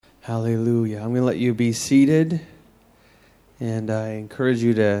Hallelujah. I'm going to let you be seated, and I encourage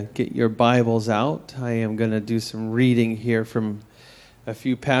you to get your Bibles out. I am going to do some reading here from a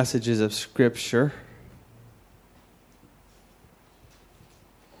few passages of Scripture.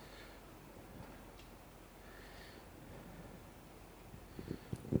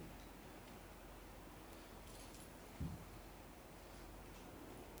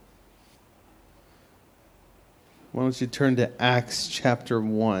 Why don't you turn to Acts chapter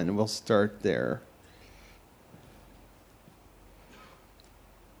 1? We'll start there.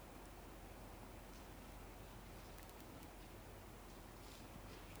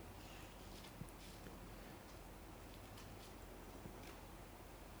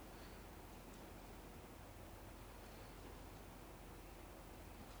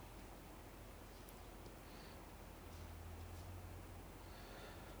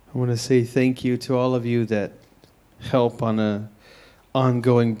 I want to say thank you to all of you that help on an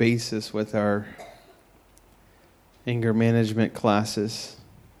ongoing basis with our anger management classes.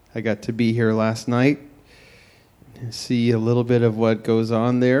 I got to be here last night and see a little bit of what goes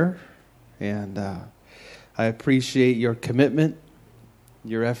on there, and I appreciate your commitment,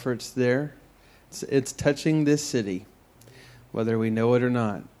 your efforts there. It's touching this city, whether we know it or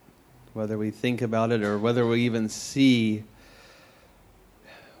not, whether we think about it or whether we even see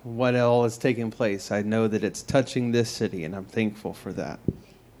what all is taking place. I know that it's touching this city, and I'm thankful for that.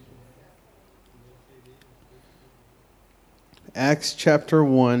 Acts chapter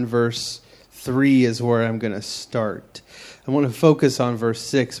 1, verse 3 is where I'm going to start. I want to focus on verse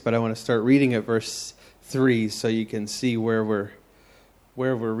 6, but I want to start reading at verse 3 so you can see where we're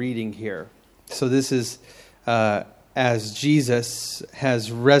reading here. So this is as Jesus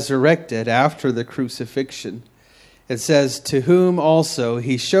has resurrected after the crucifixion. It says, to whom also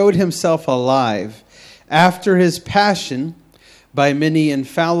he showed himself alive after his passion by many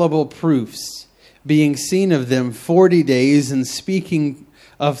infallible proofs, being seen of them 40 days and speaking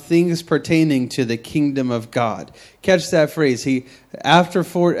of things pertaining to the kingdom of God. Catch that phrase.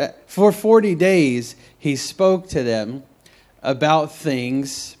 For 40 days he spoke to them about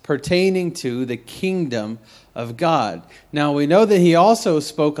things pertaining to the kingdom of God. Now we know that he also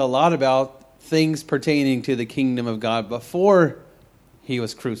spoke a lot about things pertaining to the kingdom of God before he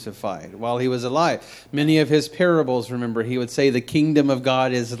was crucified, while he was alive. Many of his parables, remember, he would say the kingdom of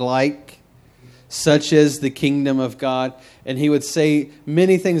God is like, such as the kingdom of God. And he would say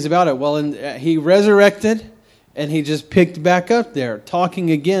many things about it. Well, he resurrected, and he just picked back up there, talking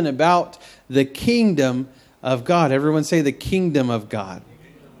again about the kingdom of God. Everyone say the kingdom of God.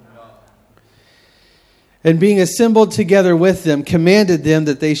 And being assembled together with them, commanded them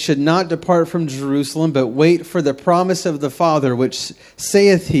that they should not depart from Jerusalem, but wait for the promise of the Father, which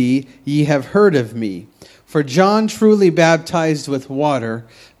saith he, ye have heard of me. For John truly baptized with water,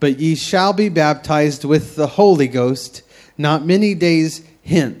 but ye shall be baptized with the Holy Ghost not many days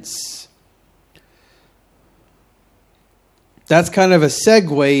hence. That's kind of a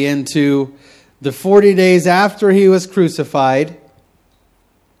segue into the 40 days after he was crucified,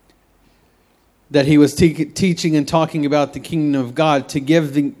 that he was teaching and talking about the kingdom of God, to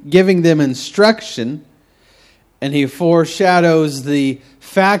giving them instruction. And he foreshadows the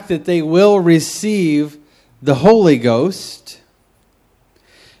fact that they will receive the Holy Ghost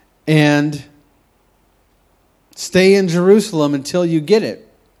and stay in Jerusalem until you get it.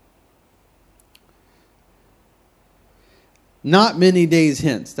 Not many days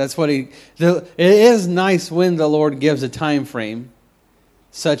hence. That's what it is nice when the Lord gives a time frame,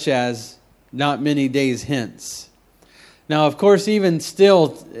 such as not many days hence. Now, of course, even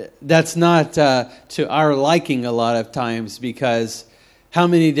still, that's not to our liking a lot of times, because how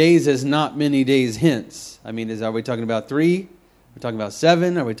many days is not many days hence? I mean, are we talking about 3? Are we talking about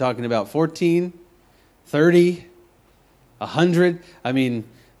 7? Are we talking about 14? 30? 100? I mean,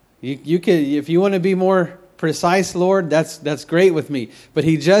 you could, if you want to be more precise, Lord, that's great with me. But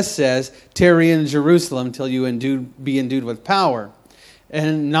he just says, tarry in Jerusalem till you be endued with power.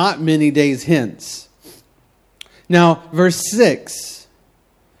 And not many days hence. Now, verse 6.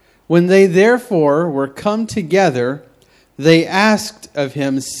 When they therefore were come together, they asked of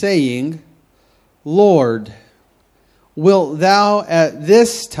him, saying, Lord, wilt thou at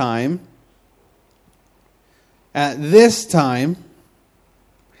this time, at the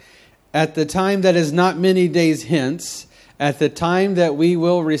time that is not many days hence, at the time that we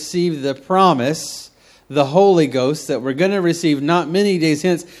will receive the promise, the Holy Ghost, that we're going to receive not many days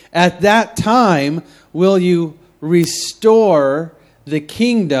hence, at that time will you restore the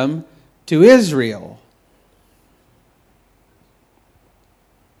kingdom to Israel?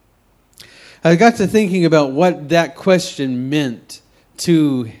 I got to thinking about what that question meant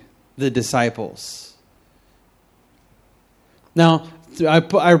to the disciples. Now, I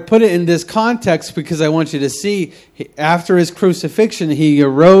put it in this context because I want you to see, after his crucifixion, he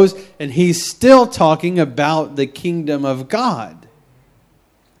arose and he's still talking about the kingdom of God.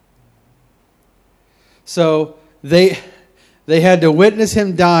 So they had to witness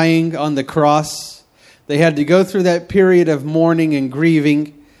him dying on the cross. They had to go through that period of mourning and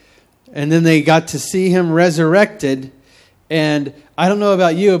grieving. And then they got to see him resurrected. And I don't know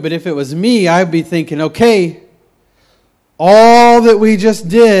about you, but if it was me, I'd be thinking, okay, all that we just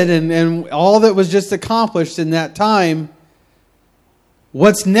did and all that was just accomplished in that time,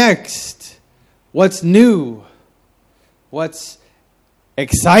 what's next? What's new? What's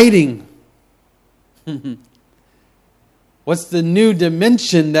exciting? What's the new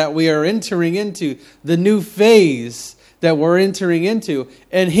dimension that we are entering into? The new phase that we're entering into.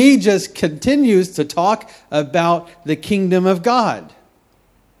 And he just continues to talk about the kingdom of God.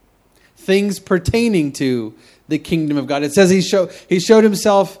 Things pertaining to the kingdom of God. It says he showed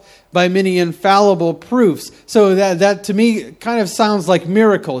himself by many infallible proofs. So that to me kind of sounds like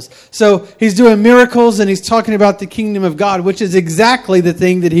miracles. So he's doing miracles and he's talking about the kingdom of God, which is exactly the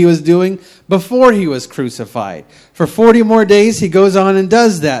thing that he was doing before he was crucified. For 40 more days he goes on and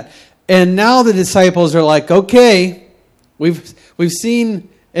does that. And now the disciples are like, okay, we've seen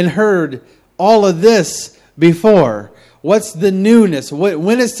and heard all of this before. What's the newness?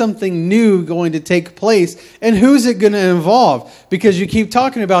 When is something new going to take place? And who's it going to involve? Because you keep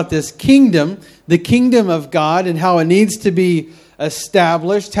talking about this kingdom, the kingdom of God, and how it needs to be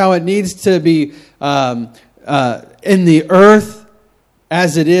established, how it needs to be in the earth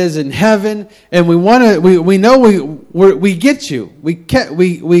as it is in heaven. And we know we get you.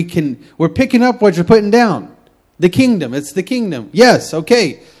 We're picking up what you're putting down. The kingdom. It's the kingdom. Yes.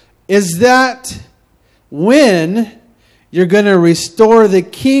 Okay. Is that when you're going to restore the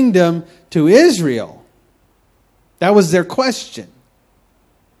kingdom to Israel? That was their question.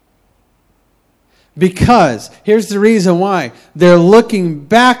 Because, here's the reason why. They're looking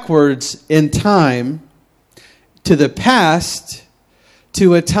backwards in time to the past,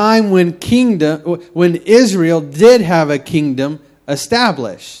 to a time when Israel did have a kingdom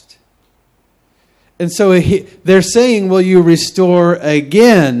established. And so they're saying, will you restore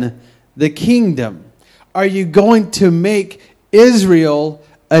again the kingdom? Are you going to make Israel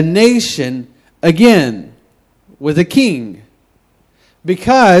a nation again with a king?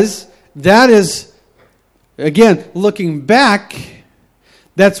 Because that is, again, looking back,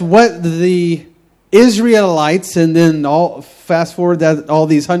 that's what the Israelites, and then fast forward all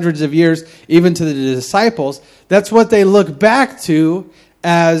these hundreds of years, even to the disciples, that's what they look back to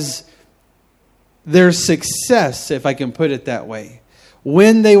as their success, if I can put it that way.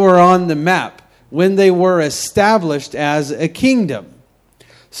 When they were on the map. When they were established as a kingdom.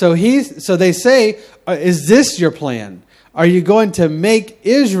 So they say, is this your plan? Are you going to make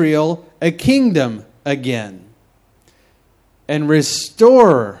Israel a kingdom again? And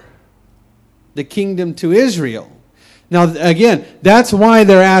restore the kingdom to Israel? Now, again, that's why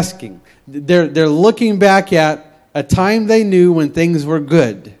they're asking. They're looking back at a time they knew when things were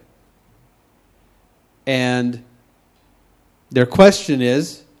good. And their question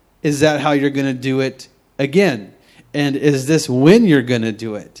is that how you're going to do it again? And is this when you're going to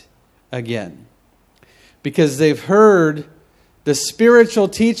do it again? Because they've heard the spiritual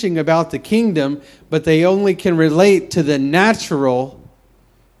teaching about the kingdom, but they only can relate to the natural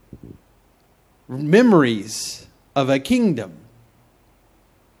memories of a kingdom.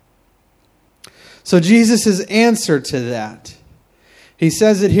 So Jesus' answer to that, he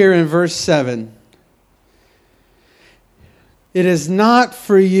says it here in verse 7. It is not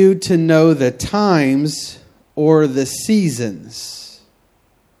for you to know the times or the seasons.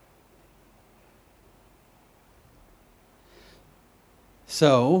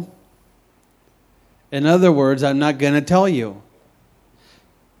 So, in other words, I'm not going to tell you.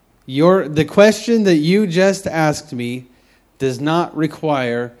 The question that you just asked me does not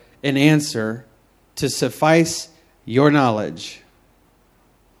require an answer to suffice your knowledge.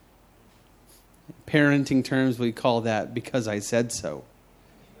 Parenting terms, we call that because I said so.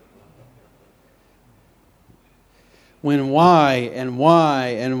 When why and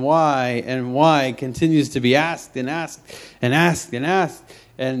why and why and why continues to be asked and asked and asked and asked.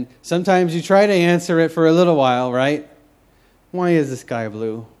 And sometimes you try to answer it for a little while, right? Why is the sky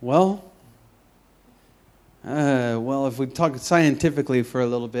blue? Well, if we talk scientifically for a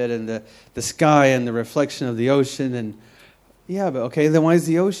little bit, and the sky and the reflection of the ocean, and yeah, but okay, then why is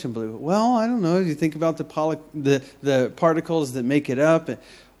the ocean blue? Well, I don't know. You think about the particles that make it up.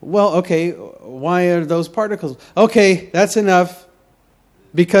 Well, okay, why are those particles? Okay, that's enough.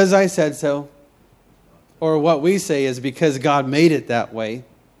 because I said so. Or what we say is because God made it that way.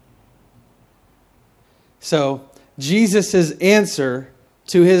 So Jesus' answer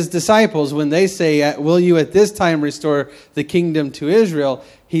to his disciples when they say, will you at this time restore the kingdom to Israel?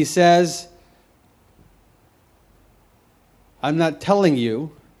 He says, I'm not telling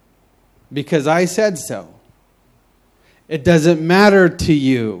you because I said so. It doesn't matter to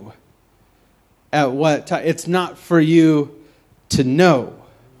you at what time. It's not for you to know.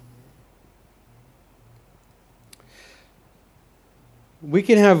 We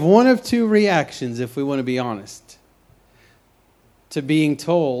can have one of two reactions, if we want to be honest, to being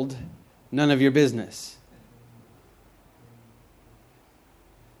told none of your business.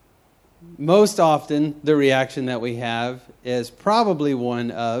 Most often, the reaction that we have is probably one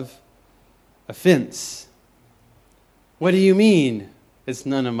of offense. What do you mean it's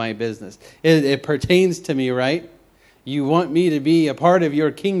none of my business? It pertains to me, right? You want me to be a part of your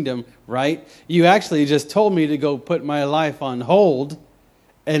kingdom, right? You actually just told me to go put my life on hold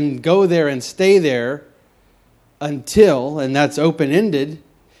and go there and stay there until, and that's open-ended,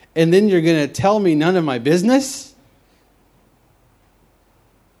 and then you're going to tell me none of my business?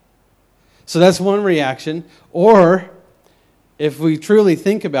 So that's one reaction. Or, if we truly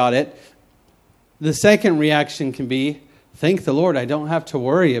think about it, the second reaction can be, thank the Lord, I don't have to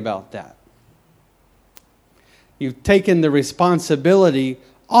worry about that. You've taken the responsibility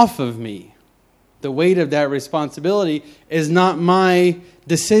off of me. The weight of that responsibility is not my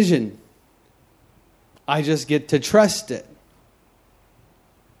decision. I just get to trust it.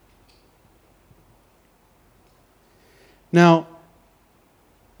 Now,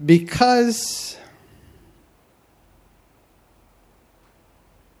 because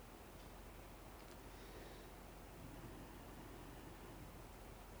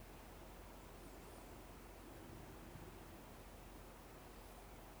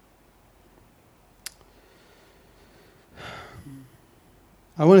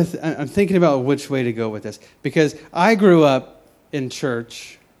I'm thinking about which way to go with this. Because I grew up in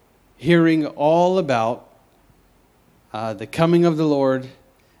church hearing all about the coming of the Lord,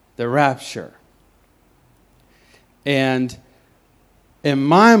 the rapture. And in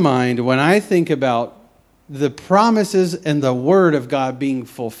my mind, when I think about the promises and the word of God being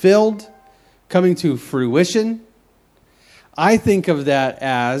fulfilled, coming to fruition, I think of that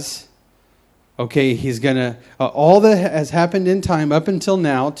as, okay, he's going to, all that has happened in time up until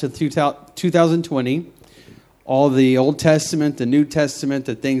now, to 2020, all the Old Testament, the New Testament,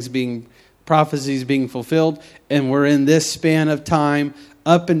 the things being, prophecies being fulfilled, and we're in this span of time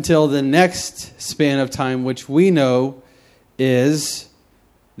up until the next span of time, which we know is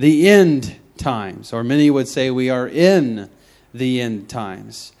the end times, or many would say we are in the end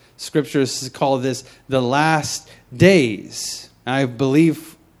times. Scriptures call this the last days. I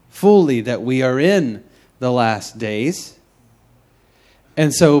believe fully that we are in the last days.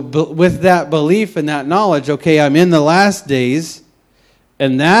 And so with that belief and that knowledge, okay, I'm in the last days,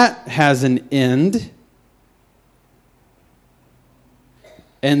 and that has an end.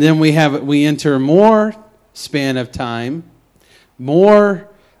 And then we enter more span of time, more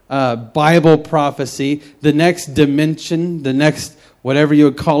Bible prophecy, the next dimension, the next whatever you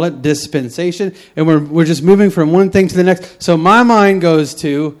would call it, dispensation, and we're just moving from one thing to the next. So my mind goes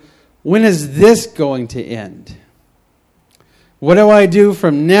to, when is this going to end? What do I do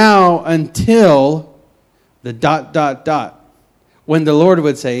from now until the ... When the Lord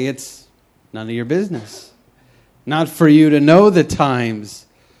would say, it's none of your business. Not for you to know the times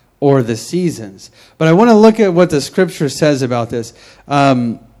or the seasons. But I want to look at what the Scripture says about this.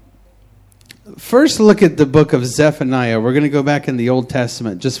 First, look at the book of Zephaniah. We're going to go back in the Old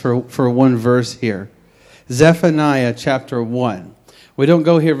Testament just for one verse here. Zephaniah chapter 1. We don't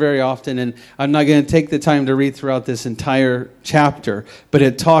go here very often, and I'm not going to take the time to read throughout this entire chapter, but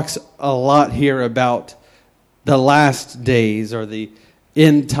it talks a lot here about the last days or the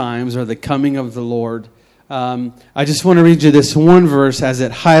end times or the coming of the Lord. I just want to read you this one verse as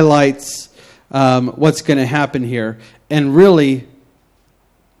it highlights what's going to happen here. And really,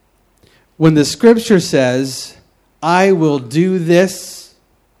 when the Scripture says, I will do this,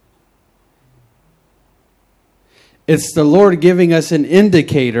 it's the Lord giving us an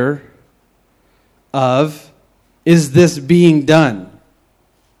indicator of, is this being done?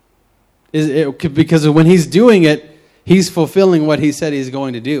 Because when He's doing it, He's fulfilling what He said He's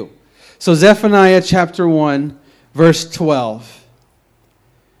going to do. So Zephaniah chapter 1, verse 12.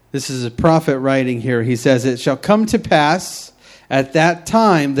 This is a prophet writing here. He says, it shall come to pass at that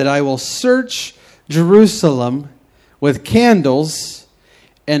time that I will search Jerusalem with candles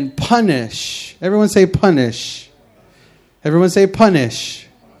and punish. Everyone say punish. Everyone say punish.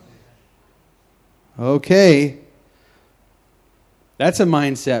 Okay. That's a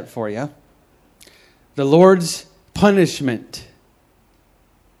mindset for you. The Lord's punishment.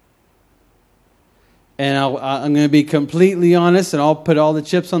 And I'm going to be completely honest, and I'll put all the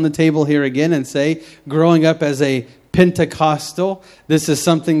chips on the table here again and say, growing up as a Pentecostal, this is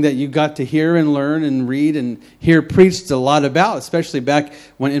something that you got to hear and learn and read and hear preached a lot about, especially back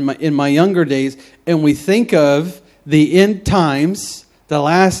when in my younger days. And we think of the end times, the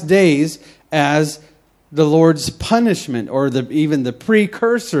last days, as the Lord's punishment, or even the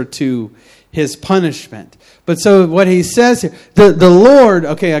precursor to His punishment. But so what He says here, the Lord,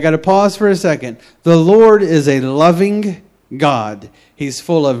 okay, I got to pause for a second. The Lord is a loving God. He's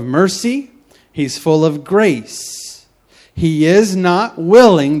full of mercy. He's full of grace. He is not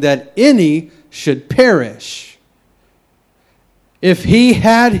willing that any should perish. If He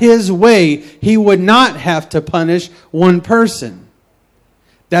had His way, He would not have to punish one person.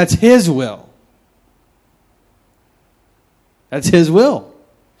 That's His will. That's His will.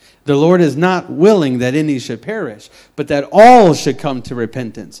 The Lord is not willing that any should perish, but that all should come to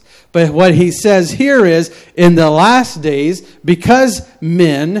repentance. But what He says here is, in the last days, because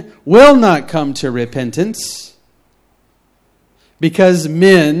men will not come to repentance, because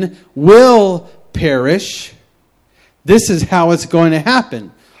men will perish, this is how it's going to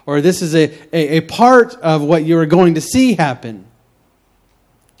happen. Or this is a part of what you are going to see happen.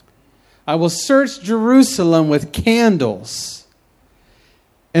 I will search Jerusalem with candles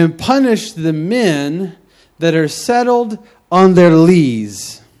and punish the men that are settled on their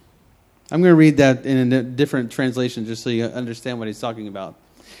lees. I'm going to read that in a different translation just so you understand what he's talking about.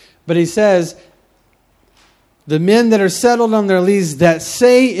 But he says, the men that are settled on their lees that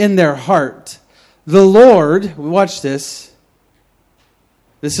say in their heart, the Lord, watch this.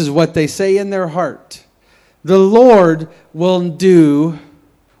 This is what they say in their heart. The Lord will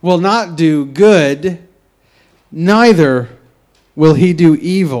not do good, neither will He do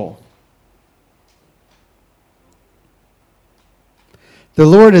evil. The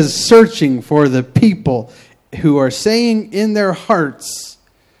Lord is searching for the people who are saying in their hearts,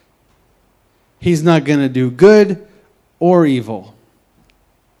 He's not going to do good or evil.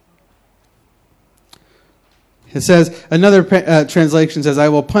 It says, another translation says, I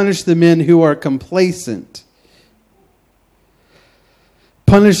will punish the men who are complacent.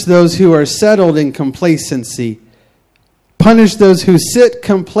 Punish those who are settled in complacency. Punish those who sit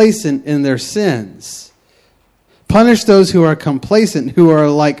complacent in their sins. Punish those who are complacent, who are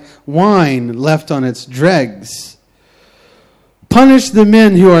like wine left on its dregs. Punish the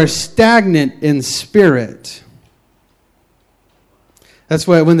men who are stagnant in spirit. That's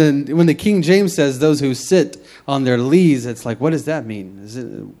why when the King James says those who sit on their lees, it's like, what does that mean? Is it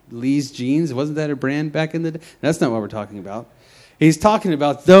Lee's Jeans? Wasn't that a brand back in the day? That's not what we're talking about. He's talking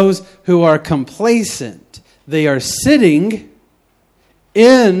about those who are complacent. They are sitting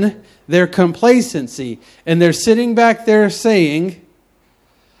in their complacency. And they're sitting back there saying,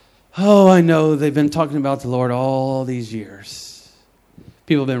 oh, I know they've been talking about the Lord all these years.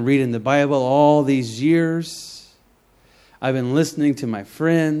 People have been reading the Bible all these years. I've been listening to my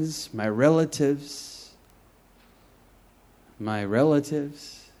friends, my relatives,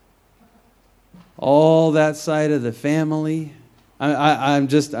 all that side of the family. I'm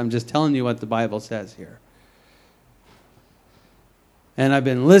just telling you what the Bible says here. And I've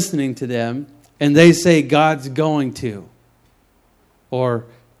been listening to them, and they say God's going to. Or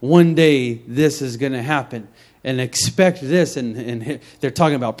one day this is going to happen. And expect this. And they're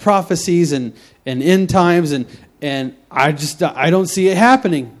talking about prophecies and end times. And I don't see it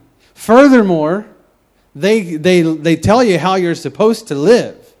happening. Furthermore, they tell you how you're supposed to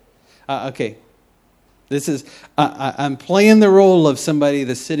live. Okay. This is, I'm playing the role of somebody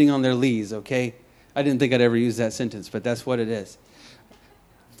that's sitting on their lees, okay? I didn't think I'd ever use that sentence, but that's what it is.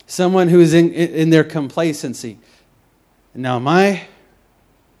 Someone who's in their complacency. Now, my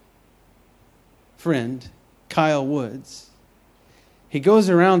friend, Kyle Woods, he goes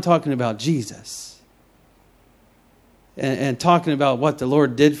around talking about Jesus. And talking about what the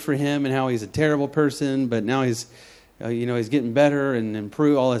Lord did for him and how he's a terrible person, but now he's getting better and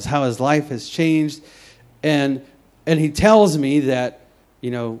improve how his life has changed. And he tells me that,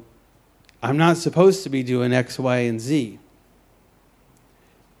 I'm not supposed to be doing X, Y, and Z.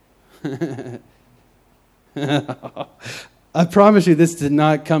 I promise you this did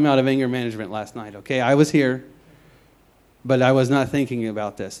not come out of anger management last night, okay? I was here, but I was not thinking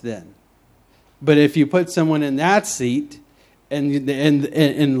about this then. But if you put someone in that seat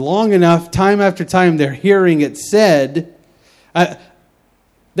and long enough, time after time, they're hearing it said,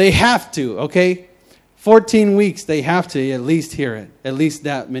 they have to, okay? 14 weeks, they have to at least hear it, at least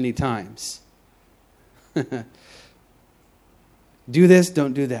that many times. Do this,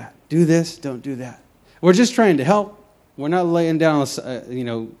 don't do that. Do this, don't do that. We're just trying to help. We're not laying down,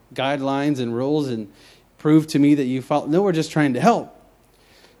 guidelines and rules and prove to me that you follow. No, we're just trying to help.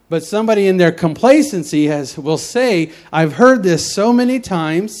 But somebody in their complacency will say, I've heard this so many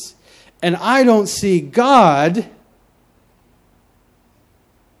times, and I don't see God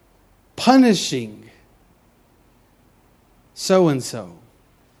punishing so-and-so.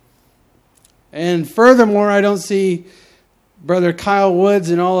 And furthermore, I don't see Brother Kyle Woods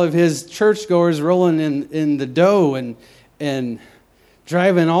and all of his churchgoers rolling in the dough and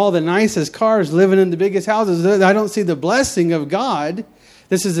driving all the nicest cars, living in the biggest houses. I don't see the blessing of God.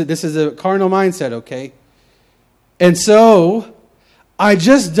 This is a carnal mindset, okay? And so, I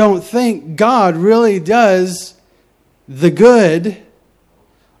just don't think God really does the good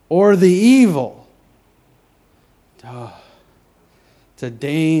or the evil. Oh, it's a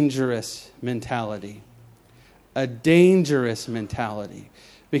dangerous mentality. A dangerous mentality.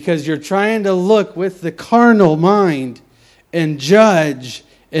 Because you're trying to look with the carnal mind and judge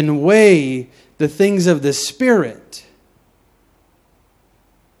and weigh the things of the Spirit.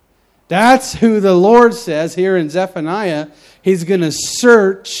 That's who the Lord says here in Zephaniah. He's going to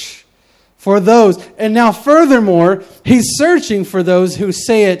search for those. And now furthermore, He's searching for those who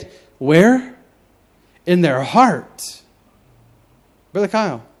say it where? In their heart. Brother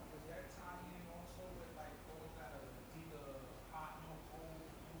Kyle.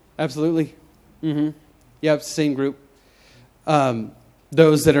 Absolutely. Mm-hmm. Yep, same group.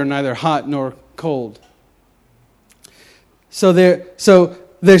 Those that are neither hot nor cold. So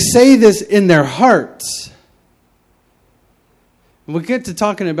they say this in their hearts. We get to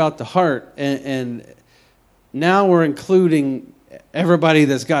talking about the heart, and now we're including everybody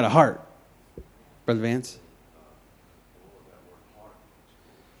that's got a heart. Brother Vance?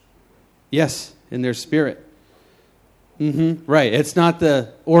 Yes, in their spirit. Mm-hmm. Right. It's not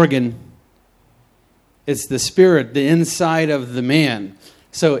the organ. It's the spirit, the inside of the man.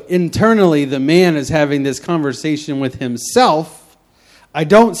 So internally, the man is having this conversation with himself. I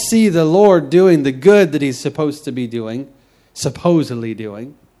don't see the Lord doing the good that He's supposed to be doing, supposedly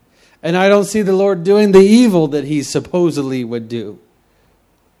doing. And I don't see the Lord doing the evil that He supposedly would do.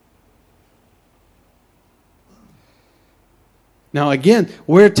 Now again,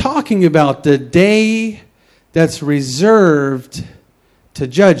 we're talking about the day that's reserved to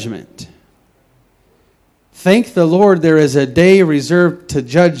judgment. Thank the Lord there is a day reserved to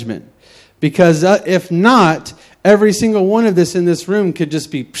judgment. Because if not, every single one of us in this room could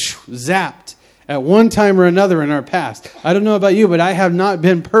just be zapped at one time or another in our past. I don't know about you, but I have not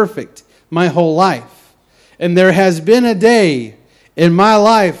been perfect my whole life. And there has been a day in my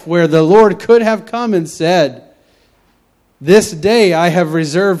life where the Lord could have come and said, this day I have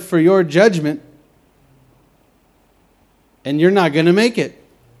reserved for your judgment. And you're not going to make it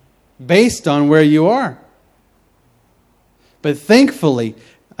based on where you are. But thankfully,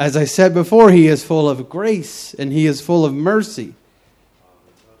 as I said before, He is full of grace and He is full of mercy.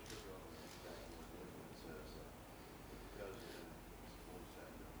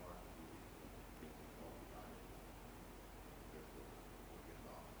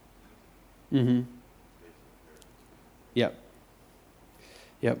 Mm-hmm. Yep.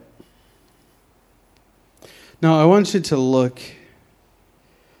 Yep. Now, I want you to look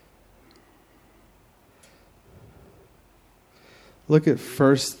at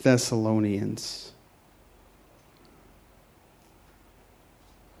 1 Thessalonians.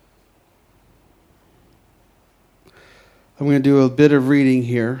 I'm going to do a bit of reading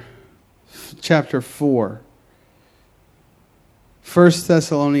here. Chapter 4. 1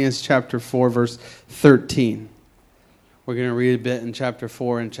 Thessalonians chapter 4, verse 13. We're going to read a bit in chapter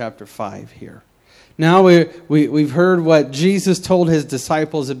 4 and chapter 5 here. Now we've heard what Jesus told His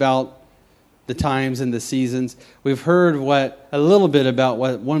disciples about the times and the seasons. We've heard a little bit about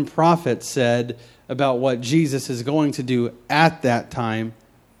what one prophet said about what Jesus is going to do at that time,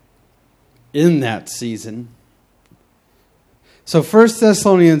 in that season. So 1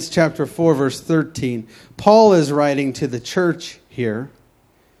 Thessalonians chapter 4, verse 13, Paul is writing to the church here.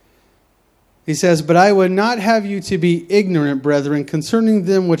 He says, "But I would not have you to be ignorant, brethren, concerning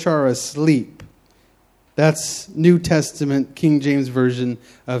them which are asleep." That's New Testament, King James Version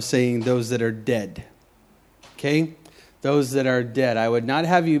of saying those that are dead. Okay? Those that are dead. I would not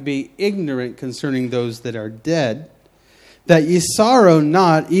have you be ignorant concerning those that are dead, that ye sorrow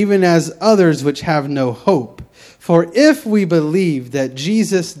not, even as others which have no hope. For if we believe that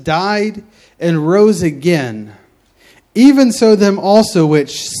Jesus died and rose again, Even so them also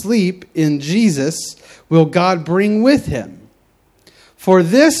which sleep in Jesus will God bring with him. For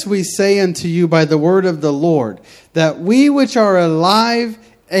this we say unto you by the word of the Lord, that we which are alive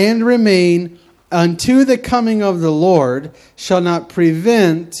and remain unto the coming of the Lord shall not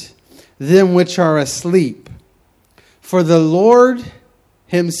prevent them which are asleep. For the Lord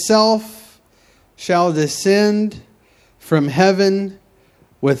himself shall descend from heaven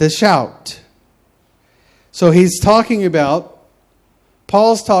with a shout. So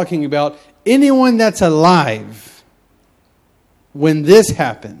Paul's talking about anyone that's alive when this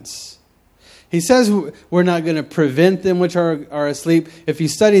happens. He says we're not going to prevent them which are asleep. If you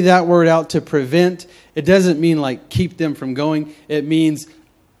study that word out, to prevent, it doesn't mean like keep them from going. It means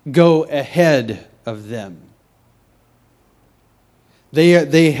go ahead of them.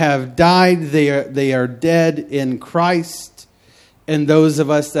 They have died. They are dead in Christ. And those of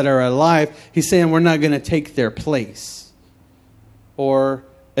us that are alive, he's saying we're not going to take their place. Or,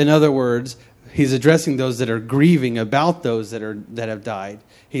 in other words, he's addressing those that are grieving about those that have died.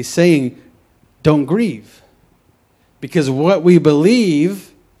 He's saying, don't grieve. Because what we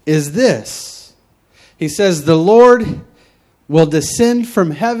believe is this. He says, the Lord will descend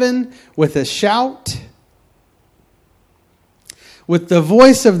from heaven with a shout, with the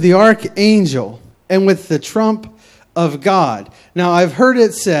voice of the archangel, and with the trump of God. Now, I've heard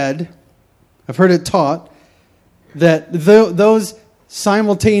it taught, that those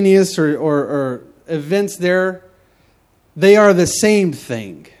simultaneous or events there, they are the same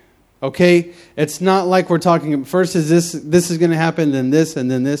thing. Okay? It's not like we're talking, first is this is going to happen, then this,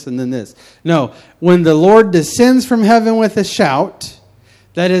 and then this, and then this. No. When the Lord descends from heaven with a shout,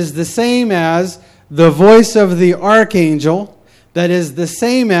 that is the same as the voice of the archangel, that is the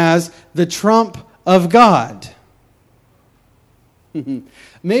same as the trump of God.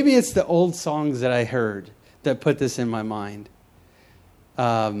 Maybe it's the old songs that I heard that put this in my mind.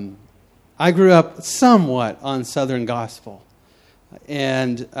 I grew up somewhat on Southern gospel.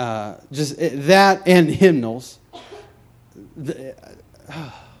 And just that and hymnals.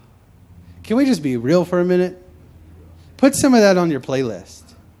 Can we just be real for a minute? Put some of that on your playlist.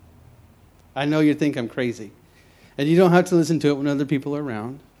 I know you think I'm crazy. And you don't have to listen to it when other people are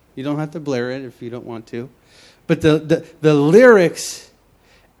around. You don't have to blare it if you don't want to. But the lyrics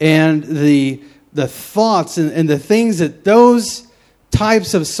and the thoughts and the things that those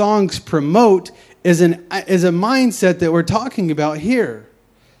types of songs promote is a mindset that we're talking about here.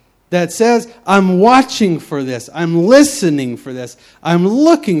 That says, I'm watching for this. I'm listening for this. I'm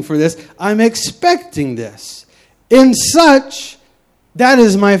looking for this. I'm expecting this. In such, that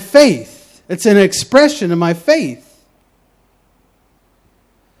is my faith. It's an expression of my faith.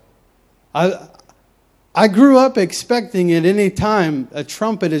 I grew up expecting at any time a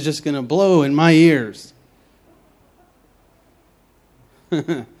trumpet is just going to blow in my ears.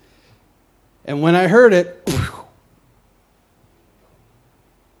 And when I heard it,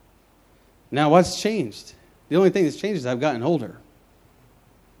 now what's changed? The only thing that's changed is I've gotten older.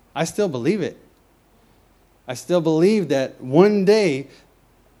 I still believe it. I still believe that one day,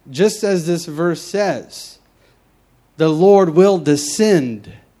 just as this verse says, the Lord will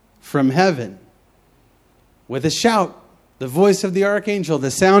descend from heaven with a shout, the voice of the archangel,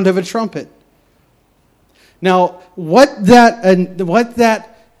 the sound of a trumpet. Now, what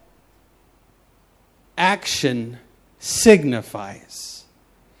that action signifies,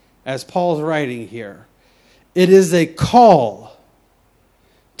 as Paul's writing here, it is a call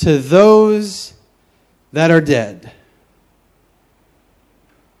to those that are dead.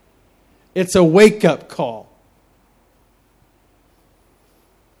 It's a wake-up call.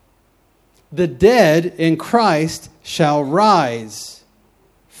 The dead in Christ shall rise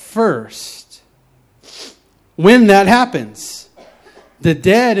first. When that happens, the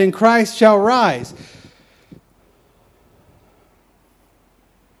dead in Christ shall rise.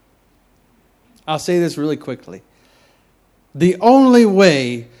 I'll say this really quickly. The only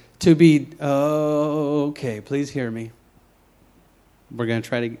way to be... okay, please hear me. I'm going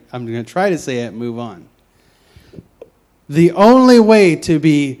to try to say it and move on. The only way to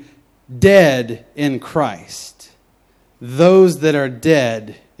be dead in Christ, those that are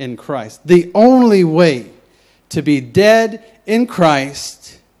dead in Christ, the only way to be dead in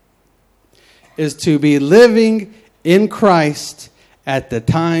Christ is to be living in Christ at the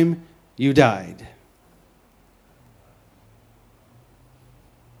time you died.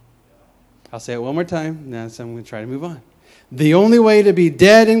 I'll say it one more time, now so I'm going to try to move on. The only way to be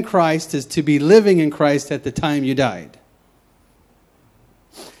dead in Christ is to be living in Christ at the time you died.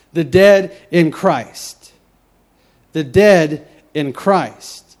 The dead in Christ. The dead in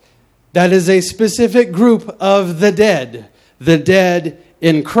Christ. That is a specific group of the dead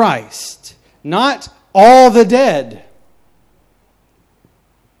in Christ. Not all the dead.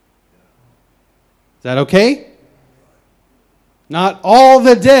 Is that okay? Not all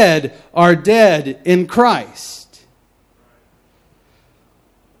the dead are dead in Christ.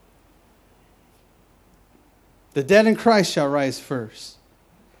 The dead in Christ shall rise first.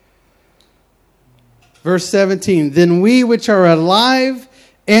 Verse 17, then we which are alive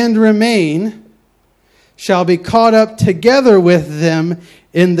and remain shall be caught up together with them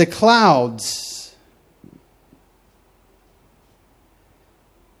in the clouds.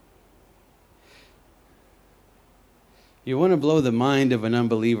 You want to blow the mind of an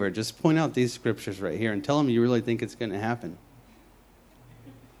unbeliever, just point out these scriptures right here and tell them you really think it's going to happen.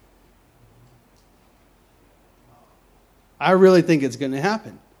 I really think it's going to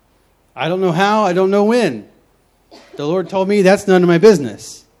happen. I don't know how, I don't know when. The Lord told me that's none of my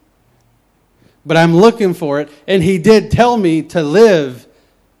business. But I'm looking for it, and He did tell me to live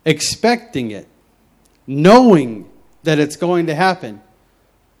expecting it, knowing that it's going to happen.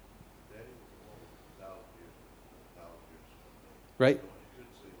 Right?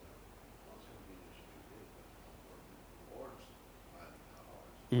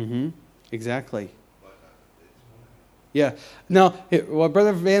 Mm-hmm. Exactly. Yeah. Now, what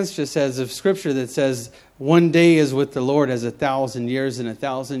Brother Vance just says of Scripture that says, one day is with the Lord as 1,000 years, and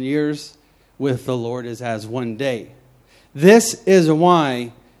 1,000 years with the Lord is as one day. This is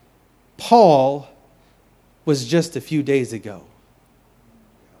why Paul was just a few days ago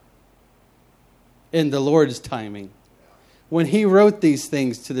in the Lord's timing. When he wrote these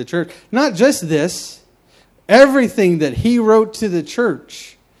things to the church, not just this, everything that he wrote to the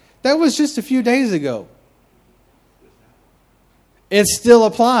church, that was just a few days ago. It still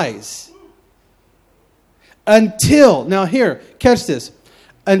applies. Until, now here, catch this.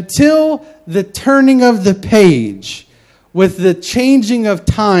 Until the turning of the page, with the changing of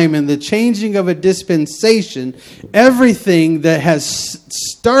time and the changing of a dispensation, everything that has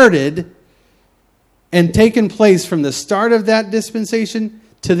started and taken place from the start of that dispensation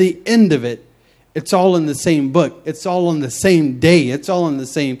to the end of it, it's all in the same book. It's all on the same day. It's all on the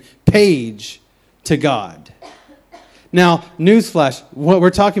same page to God. Now, newsflash, what we're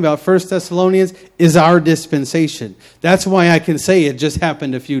talking about, 1 Thessalonians, is our dispensation. That's why I can say it just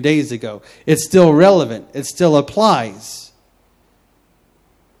happened a few days ago. It's still relevant. It still applies.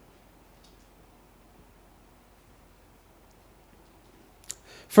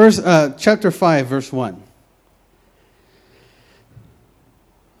 First, chapter 5, verse 1.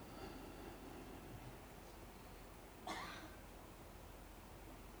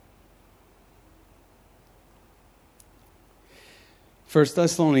 First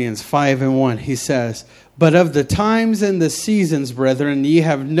Thessalonians 5 and 1, he says, but of the times and the seasons, brethren, ye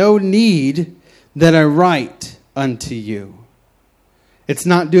have no need that I write unto you. It's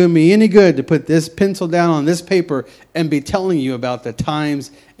not doing me any good to put this pencil down on this paper and be telling you about the times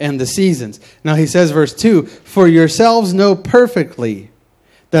and the seasons. Now he says, verse 2, for yourselves know perfectly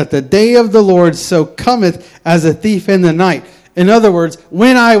that the day of the Lord so cometh as a thief in the night. In other words,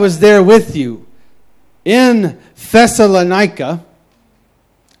 when I was there with you in Thessalonica,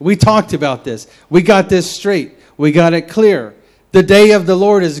 we talked about this. We got this straight. We got it clear. The day of the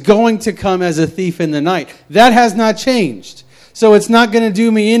Lord is going to come as a thief in the night. That has not changed. So it's not going to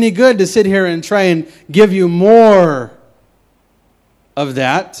do me any good to sit here and try and give you more of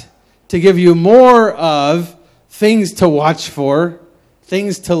that, to give you more of things to watch for,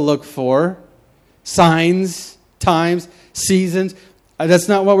 things to look for, signs, times, seasons. That's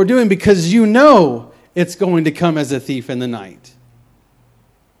not what we're doing, because you know it's going to come as a thief in the night.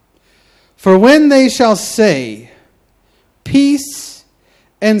 For when they shall say, peace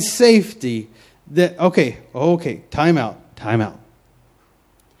and safety, that okay, time out.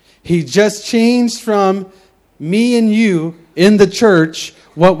 He just changed from me and you in the church,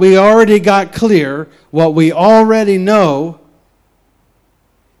 what we already got clear, what we already know,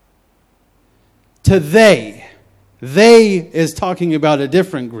 to they. They is talking about a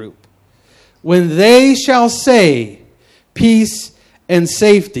different group. When they shall say peace and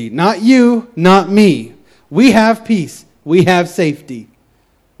safety, not you, not me. We have peace. We have safety.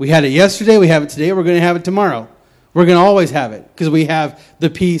 We had it yesterday, we have it today, we're going to have it tomorrow. We're going to always have it because we have the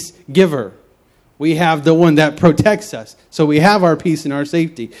peace giver. We have the one that protects us. So we have our peace and our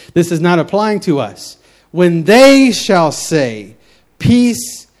safety. This is not applying to us. When they shall say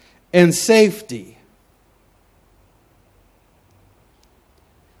peace and safety.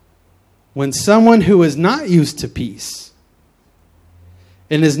 When someone who is not used to peace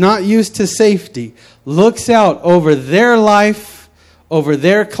and is not used to safety looks out over their life, over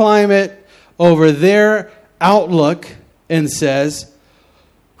their climate, over their outlook, and says,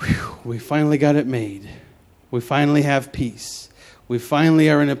 we finally got it made. We finally have peace. We finally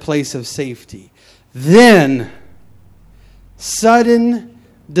are in a place of safety. Then, sudden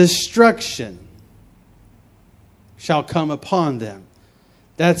destruction shall come upon them.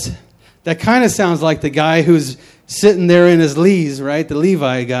 That kind of sounds like the guy who's sitting there in his lees, right? The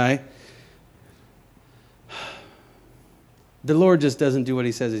Levi guy. The Lord just doesn't do what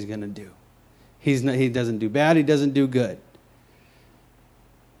he says he's going to do. He doesn't do bad. He doesn't do good.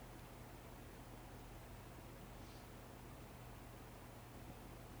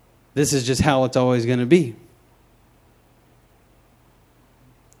 This is just how it's always going to be.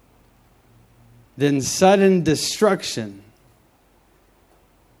 Then sudden destruction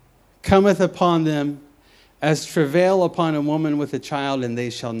cometh upon them as travail upon a woman with a child, and they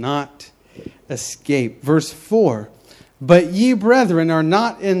shall not escape. Verse 4, but ye, brethren, are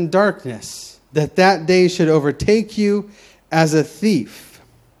not in darkness, that that day should overtake you as a thief.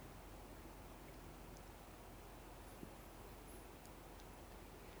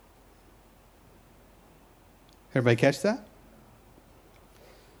 Everybody catch that?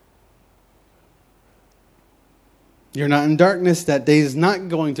 You're not in darkness. That day is not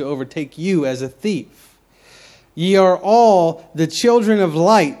going to overtake you as a thief. Ye are all the children of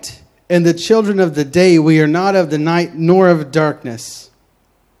light and the children of the day. We are not of the night nor of darkness.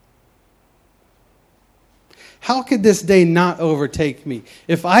 How could this day not overtake me?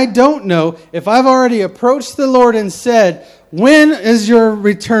 If I don't know, if I've already approached the Lord and said, when is your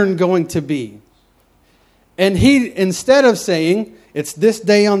return going to be? And he, instead of saying, it's this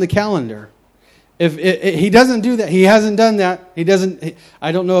day on the calendar, if he doesn't do that, he hasn't done that.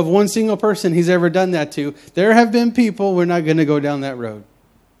 I don't know of one single person he's ever done that to. There have been people, we're not going to go down that road.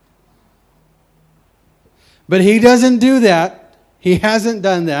 But he doesn't do that. He hasn't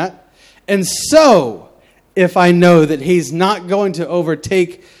done that. And so, if I know that he's not going to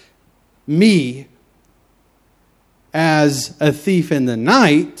overtake me as a thief in the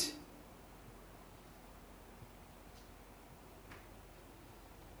night,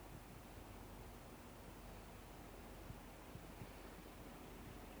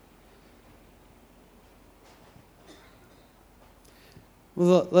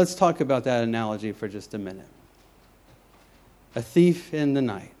 well, let's talk about that analogy for just a minute. A thief in the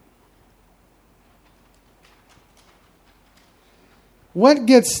night. What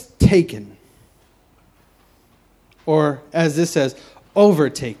gets taken? Or, as this says,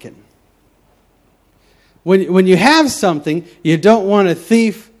 overtaken. When you have something you don't want a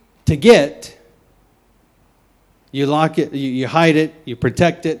thief to get, you lock it, you hide it, you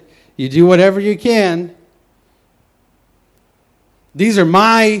protect it, you do whatever you can. These are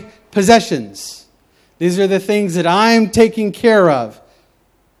my possessions. These are the things that I'm taking care of.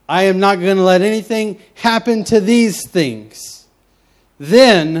 I am not going to let anything happen to these things.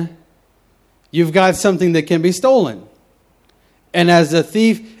 Then you've got something that can be stolen. And as a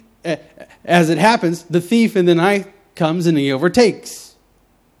thief, as it happens, the thief in the night comes and he overtakes.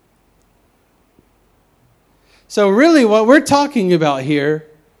 So really what we're talking about here,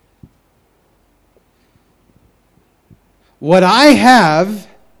 what I have,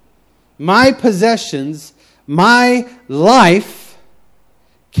 my possessions, my life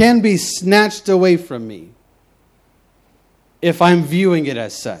can be snatched away from me if I'm viewing it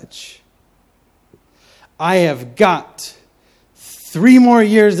as such. I have got 3 more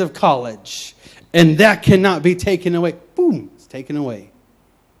years of college, and that cannot be taken away. Boom, it's taken away.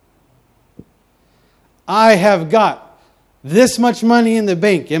 I have got this much money in the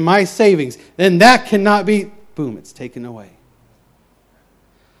bank, in my savings, and that cannot be. Boom, it's taken away.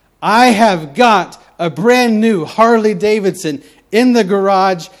 I have got a brand new Harley Davidson in the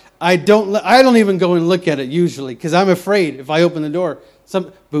garage. I don't even go and look at it usually because I'm afraid if I open the door,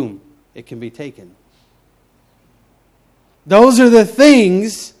 boom, it can be taken. Those are the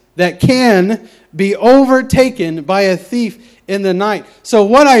things that can be overtaken by a thief in the night. So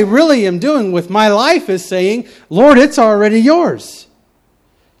what I really am doing with my life is saying, Lord, it's already yours.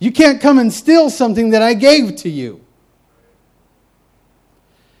 You can't come and steal something that I gave to you.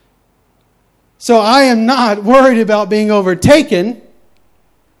 So I am not worried about being overtaken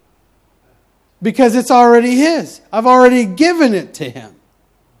because it's already His. I've already given it to Him.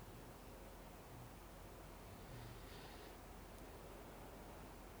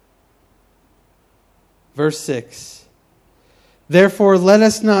 Verse 6. Therefore let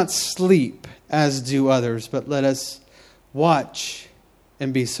us not sleep as do others, but let us watch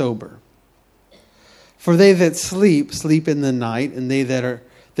and be sober. For they that sleep, sleep in the night, and they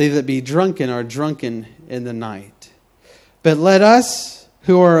that be drunken are drunken in the night. But let us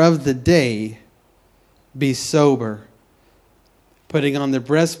who are of the day be sober, putting on the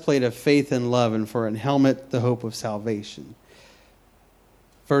breastplate of faith and love, and for an helmet the hope of salvation.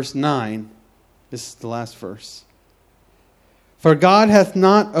 Verse 9, this is the last verse. For God hath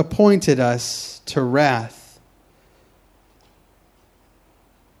not appointed us to wrath.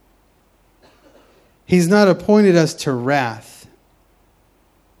 He's not appointed us to wrath.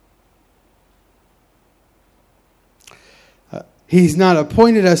 He's not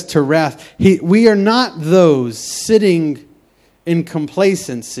appointed us to wrath. We are not those sitting in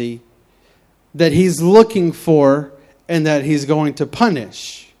complacency that He's looking for and that He's going to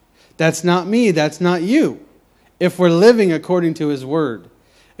punish. That's not me. That's not you. If we're living according to His word,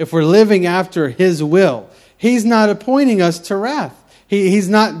 if we're living after His will, He's not appointing us to wrath. He's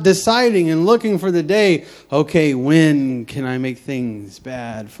not deciding and looking for the day, okay, when can I make things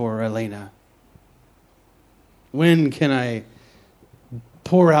bad for Elena? When can I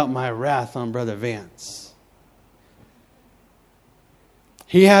pour out my wrath on Brother Vance?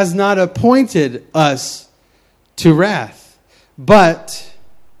 He has not appointed us to wrath, but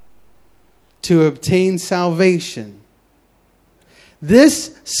to obtain salvation.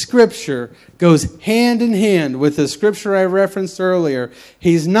 This scripture goes hand in hand with the scripture I referenced earlier.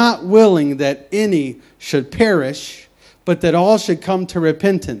 He's not willing that any should perish, but that all should come to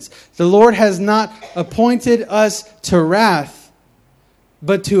repentance. The Lord has not appointed us to wrath,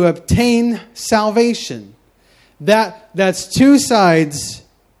 but to obtain salvation. That's two sides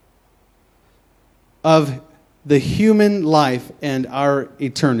of the human life and our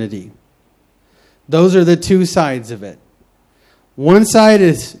eternity. Those are the two sides of it. One side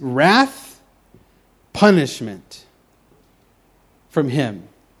is wrath, punishment from Him.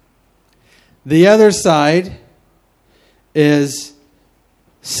 The other side is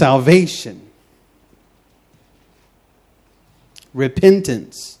salvation,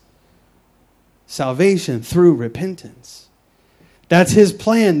 repentance, salvation through repentance. That's His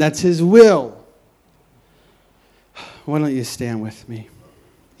plan. That's His will. Why don't you stand with me?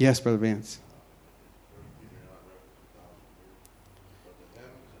 Yes, Brother Vance.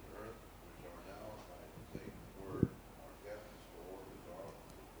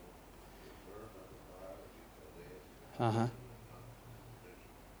 Uh-huh.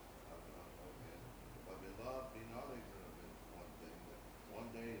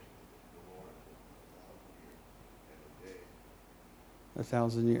 A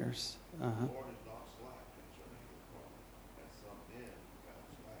 1,000 years. Uh-huh. The Lord is not slack concerning His promise, as some men count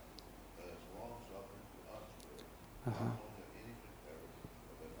slack, but is long suffering to us, not knowing that any should perish,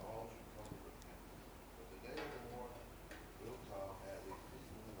 but that all should come to repentance. But the day of the Lord will come as a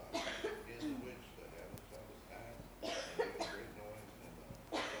thief in the night, in which the heavens shall be passed, and with a great noise, and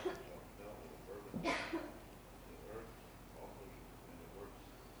the heavens shall melt with a fervent heat. The earth also and the works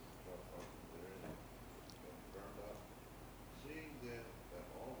shall come therein shall be burned up. Seeing then that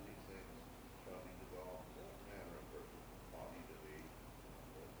all these things shall be dissolved, what manner of person ought he to be?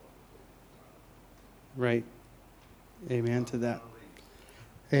 Right. Amen to that.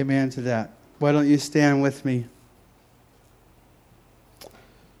 Amen to that. Why don't you stand with me?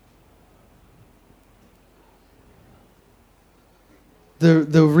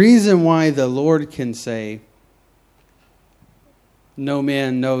 The reason why the Lord can say, no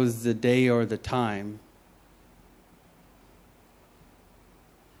man knows the day or the time,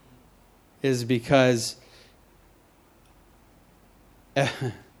 is because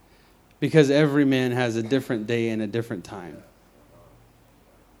every man has a different day and a different time.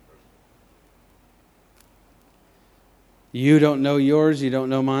 You don't know yours, you don't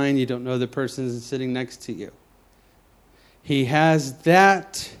know mine, you don't know the person sitting next to you. He has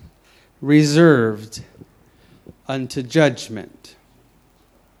that reserved unto judgment.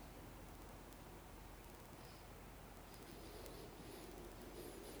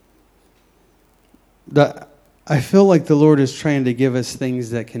 I feel like the Lord is trying to give us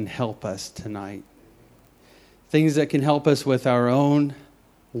things that can help us tonight. Things that can help us with our own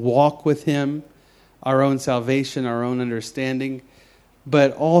walk with Him, our own salvation, our own understanding,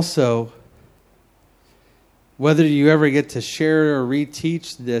 but also whether you ever get to share or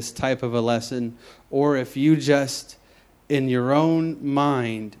reteach this type of a lesson, or if you just in your own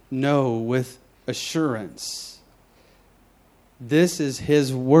mind know with assurance, this is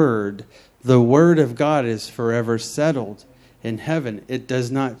His word. The word of God is forever settled in heaven. It does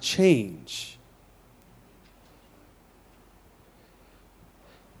not change.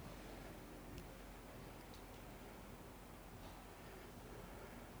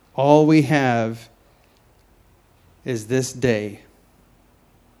 All we have is this day,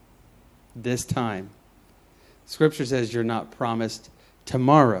 this time. Scripture says you're not promised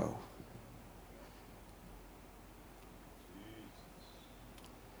tomorrow.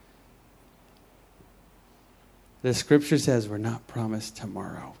 The Scripture says we're not promised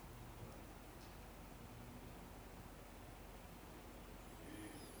tomorrow.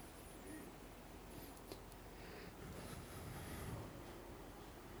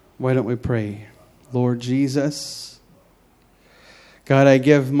 Why don't we pray? Lord Jesus, God, I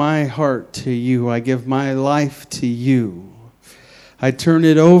give my heart to you. I give my life to you. I turn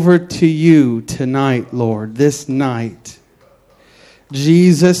it over to you tonight, Lord, this night.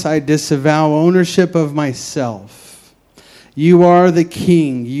 Jesus, I disavow ownership of myself. You are the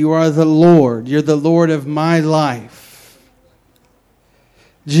King. You are the Lord. You're the Lord of my life.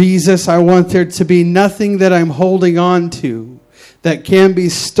 Jesus, I want there to be nothing that I'm holding on to that can be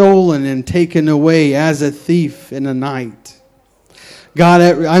stolen and taken away as a thief in a night. God,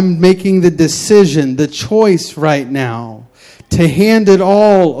 I'm making the decision, the choice right now to hand it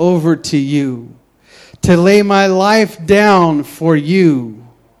all over to you, to lay my life down for you.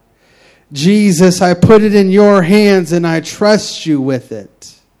 Jesus, I put it in your hands and I trust you with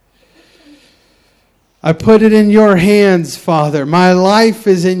it. I put it in your hands, Father. My life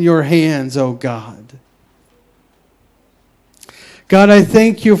is in your hands, oh God. God, I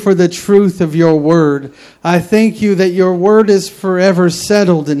thank you for the truth of your word. I thank you that your word is forever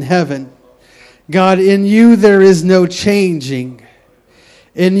settled in heaven. God, in you there is no changing.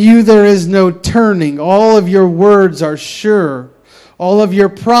 In you there is no turning. All of your words are sure. All of your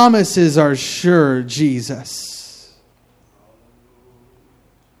promises are sure, Jesus.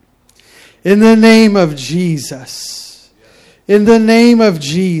 In the name of Jesus. In the name of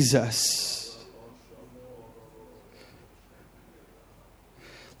Jesus.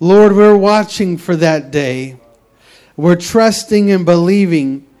 Lord, we're watching for that day. We're trusting and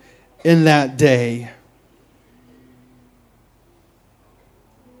believing in that day.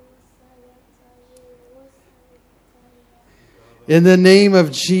 In the name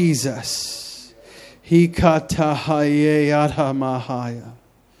of Jesus. Hikatahaye yaramahaya.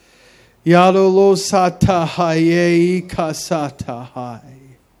 Yadolosatahaye ikasatahai.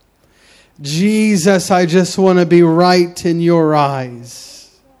 Jesus, I just want to be right in your eyes.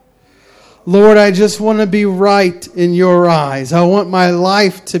 Lord, I just want to be right in your eyes. I want my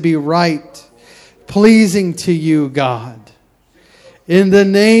life to be right, pleasing to you, God. In the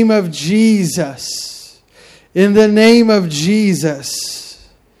name of Jesus. In the name of Jesus.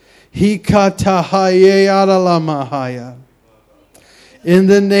 Hikatahaye aralamahaya. In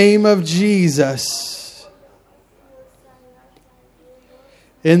the name of Jesus.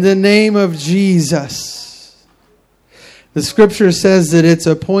 In the name of Jesus. The Scripture says that it's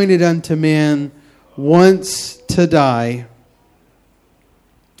appointed unto man once to die,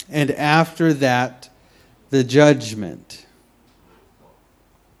 and after that, the judgment.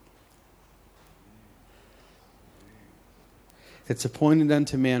 It's appointed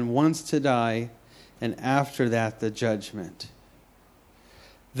unto man once to die, and after that, the judgment.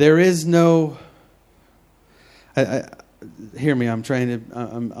 There is no... hear me,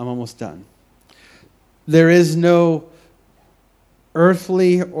 I'm almost done. There is no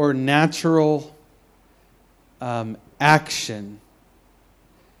earthly or natural action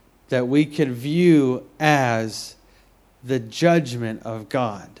that we could view as the judgment of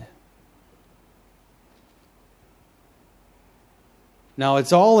God. Now,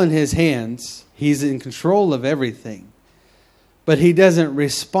 it's all in His hands. He's in control of everything. But He doesn't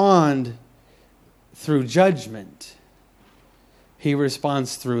respond through judgment. He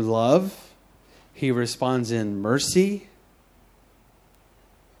responds through love. He responds in mercy.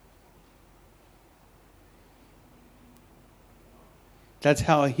 That's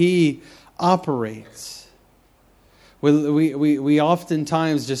how He operates. We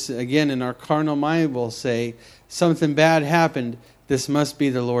oftentimes, just again in our carnal mind, will say, something bad happened. This must be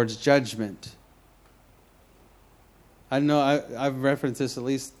the Lord's judgment. I know I've referenced this at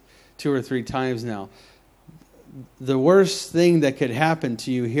least 2 or 3 times now. The worst thing that could happen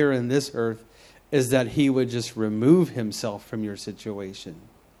to you here in this earth is that He would just remove Himself from your situation.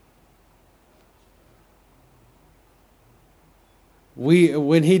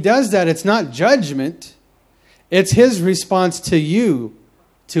 When He does that, it's not judgment. It's His response to you,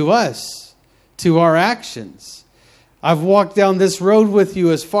 to us, to our actions. I've walked down this road with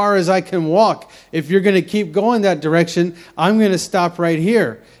you as far as I can walk. If you're going to keep going that direction, I'm going to stop right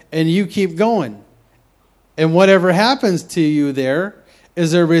here. And you keep going. And whatever happens to you there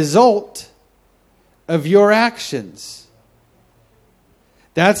is a result of your actions.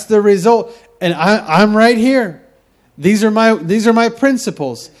 That's the result. And I'm right here. These are my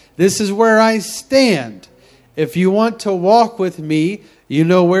principles. This is where I stand. If you want to walk with me, you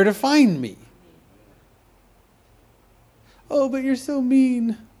know where to find me. Oh, but you're so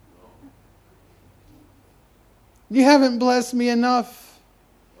mean. You haven't blessed me enough.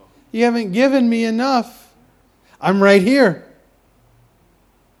 You haven't given me enough. I'm right here.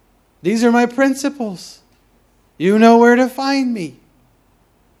 These are my principles. You know where to find me.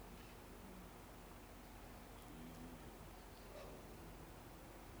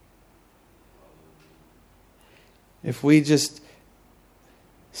 If we just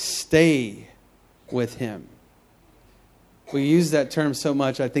stay with Him. We use that term so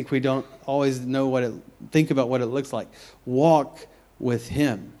much, I think we don't always think about what it looks like. Walk with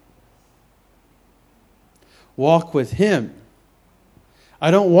Him. Walk with Him. I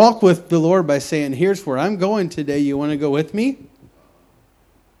don't walk with the Lord by saying, here's where I'm going today. You want to go with me?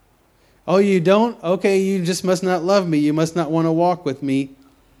 Oh, you don't? Okay, you just must not love me. You must not want to walk with me.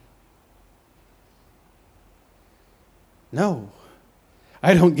 No.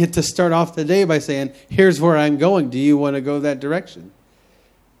 I don't get to start off the day by saying, here's where I'm going. Do you want to go that direction?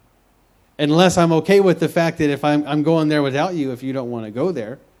 Unless I'm okay with the fact that if I'm going there without you, if you don't want to go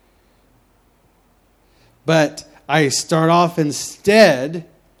there. But I start off instead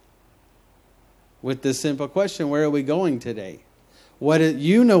with this simple question, where are we going today?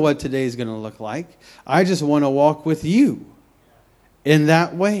 You know what today is going to look like. I just want to walk with you in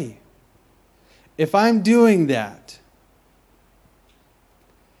that way. If I'm doing that,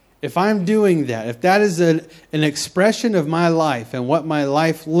 if that is an expression of my life and what my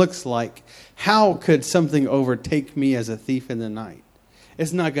life looks like, how could something overtake me as a thief in the night?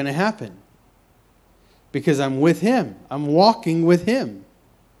 It's not going to happen. Because I'm with Him. I'm walking with Him.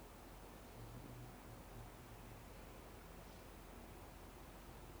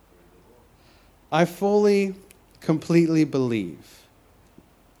 I fully, completely believe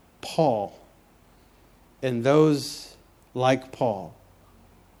Paul and those like Paul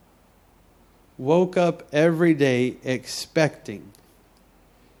woke up every day expecting,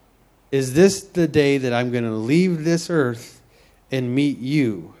 is this the day that I'm going to leave this earth and meet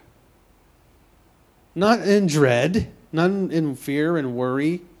you? Not in dread, not in fear and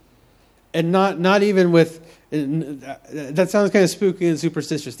worry, and not even with, that sounds kind of spooky and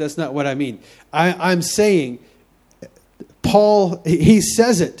superstitious. That's not what I mean. I'm saying, Paul, he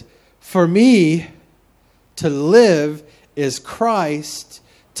says it, for me to live is Christ,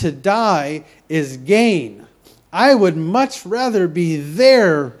 to die is gain. I would much rather be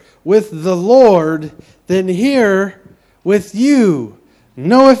there with the Lord than here with you.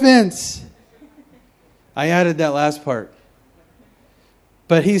 No offense. I added that last part.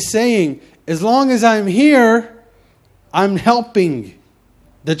 But he's saying, as long as I'm here, I'm helping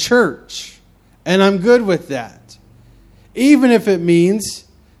the church. And I'm good with that. Even if it means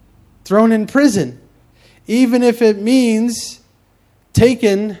thrown in prison. Even if it means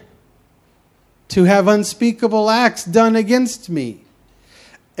taken to have unspeakable acts done against me.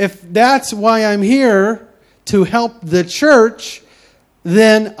 If that's why I'm here, to help the church,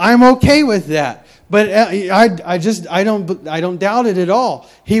 then I'm okay with that. But I don't doubt it at all.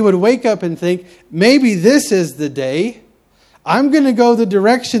 He would wake up and think, maybe this is the day. I'm going to go the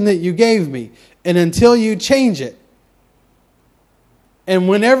direction that you gave me. And until you change it. And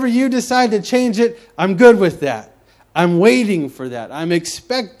whenever you decide to change it, I'm good with that. I'm waiting for that. I'm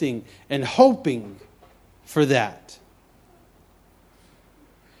expecting and hoping for that.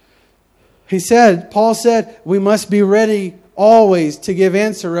 Paul said, we must be ready always to give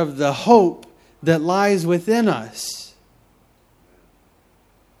answer of the hope that lies within us.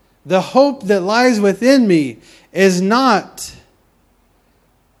 The hope that lies within me is not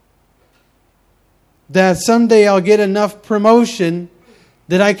that someday I'll get enough promotion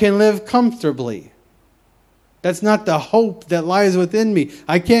that I can live comfortably. That's not the hope that lies within me.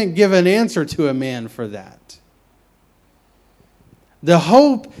 I can't give an answer to a man for that. The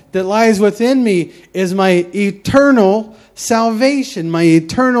hope that lies within me is my eternal salvation, my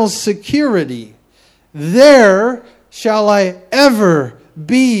eternal security. There shall I ever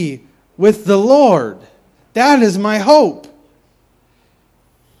be with the Lord. That is my hope.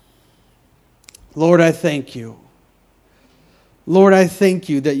 Lord, I thank you. Lord, I thank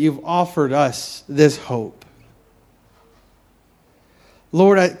you that you've offered us this hope.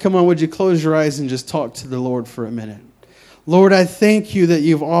 Lord, come on, would you close your eyes and just talk to the Lord for a minute? Lord, I thank you that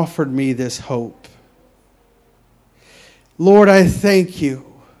you've offered me this hope. Lord, I thank you.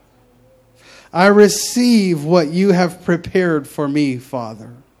 I receive what you have prepared for me,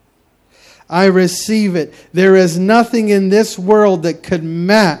 Father. I receive it. There is nothing in this world that could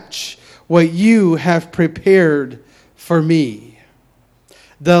match what you have prepared for me.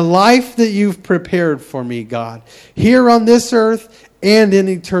 the life that you've prepared for me, God, here on this earth and in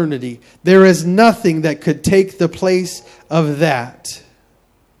eternity. There is nothing that could take the place of that.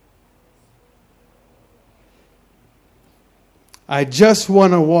 I just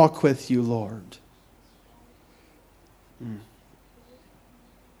want to walk with you, Lord.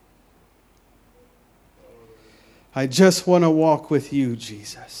 I just want to walk with you,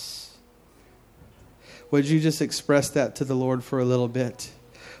 Jesus. Would you just express that to the Lord for a little bit?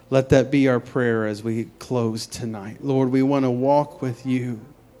 Let that be our prayer as we close tonight. Lord, we want to walk with you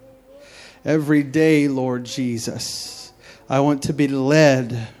every day, Lord Jesus. I want to be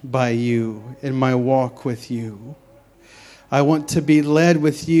led by you in my walk with you. I want to be led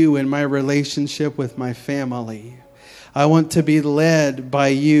with you in my relationship with my family. I want to be led by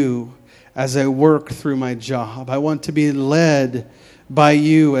you as I work through my job. I want to be led by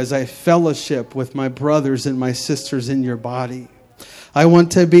you as I fellowship with my brothers and my sisters in your body. I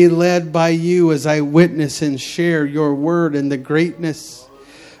want to be led by you as I witness and share your word and the greatness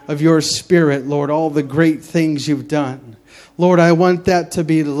of your Spirit, Lord, all the great things you've done. Lord, I want that to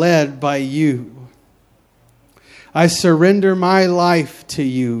be led by you. I surrender my life to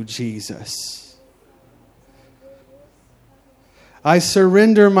you, Jesus. I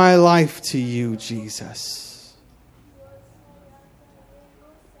surrender my life to you, Jesus.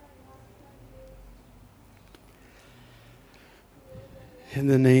 In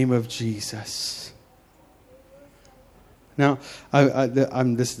the name of Jesus. Now,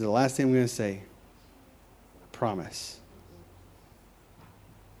 this is the last thing I'm going to say. I promise.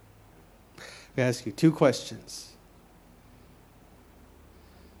 I'm going to ask you 2 questions.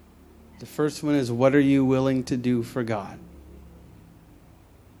 The first one is, what are you willing to do for God?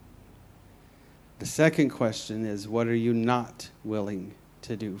 The second question is, what are you not willing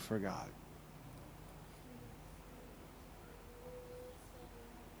to do for God?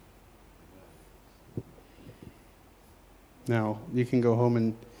 Now, you can go home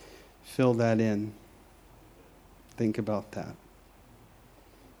and fill that in. Think about that.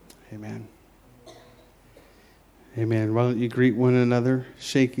 Amen. Amen. Why don't you greet one another,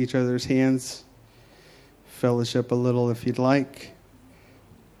 shake each other's hands, fellowship a little if you'd like,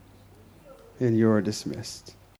 and you are dismissed.